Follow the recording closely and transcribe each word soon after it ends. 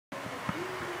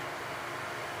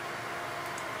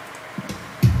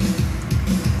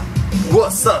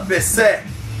What's up, it's Sen.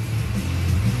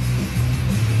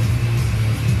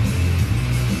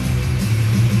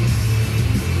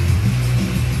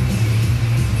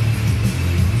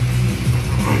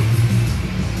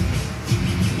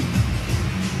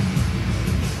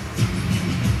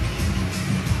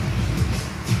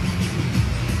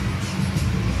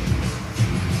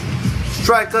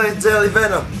 Strike like daily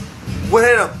venom. We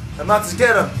hit him, I'm out to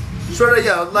get him. Shredder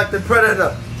yell like the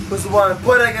predator. Who's the one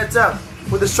putting it down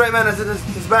with the straight manners and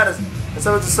his manners. And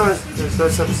some of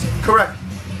the correct.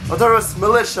 Authorities,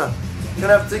 militia,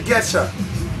 gonna have to get ya.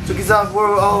 Took his out,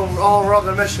 we're all wrong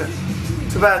on mission.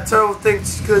 Too bad, terrible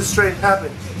things could straight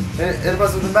happen. And it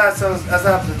was with the mad sounds as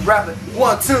I happened. Rapid.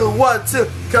 1, 2, 1, 2.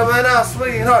 Coming out,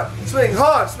 swinging hard, swinging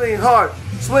hard, swinging hard.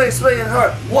 Swinging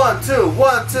hard. 1, 2,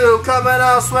 1, 2. Coming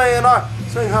out, swinging hard,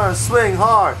 swing hard, swing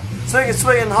hard,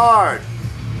 swinging hard.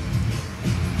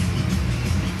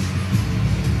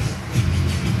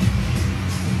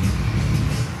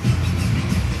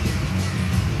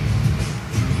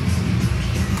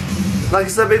 Like I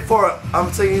said before,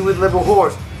 I'm taking you with liberal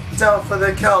horse. Down for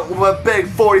the count with a big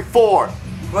 44.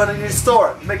 Running your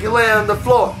store, make you lay on the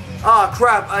floor. Ah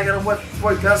crap, I gotta wait,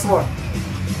 got some more.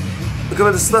 Look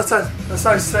at this left side,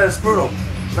 it's brutal.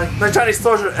 Like Chinese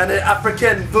torture and the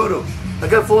African voodoo. I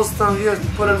got full stuff here,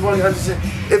 put in one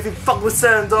if you fuck with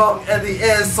Sen Dog and the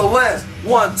Insolence.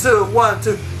 1, 2, 1,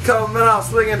 2. Coming out,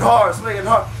 swinging hard, swinging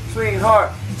hard, swinging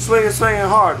hard. Swinging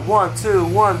hard. 1, 2,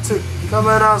 1, 2.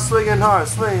 Coming out, swinging hard,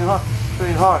 swinging hard.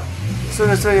 Swinging hard,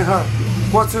 swinging hard.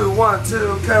 1, 2, 1,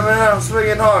 2. Coming out,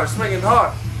 swinging hard, swinging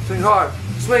hard, swinging hard.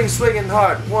 Swinging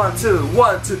hard. 1, 2,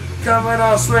 1, 2. Coming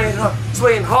out, swinging hard,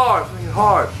 swinging hard,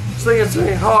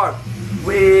 swinging hard.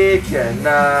 We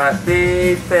cannot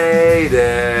be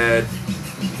faded.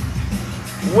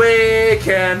 We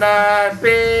cannot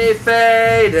be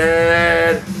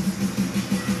faded.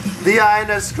 The iron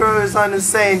that screws on the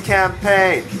insane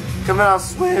campaign. Coming out,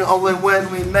 swinging only when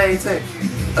we maintain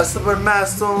a super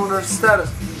master status,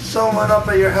 showing up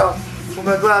at your house with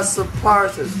my glass of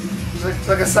parties,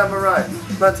 like a samurai,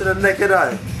 not to the naked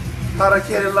eye.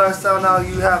 Dedicated lifestyle, now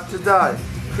you have to die.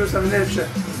 Cruise ammunition,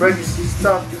 breaking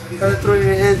stuff, coming through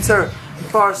your inter,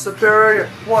 far superior.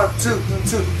 1, 2,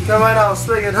 2, coming out,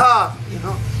 swinging hard,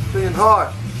 swinging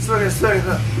hard, swinging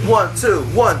hard. 1, 2,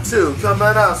 1, 2, coming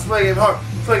out, swinging hard,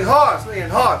 swinging hard, swinging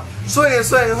hard. Swinging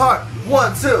hard.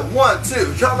 1, 2, 1,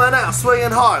 2. Coming out,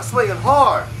 swinging hard, swinging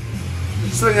hard.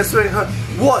 Swinging hard.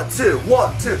 1, 2,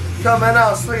 1, 2. Coming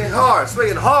out, swinging hard,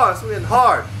 swinging hard, swinging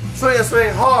hard.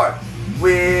 Swinging hard.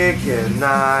 We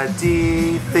cannot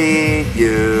defeat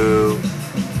you.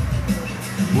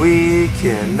 We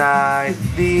cannot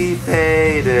be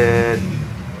faded.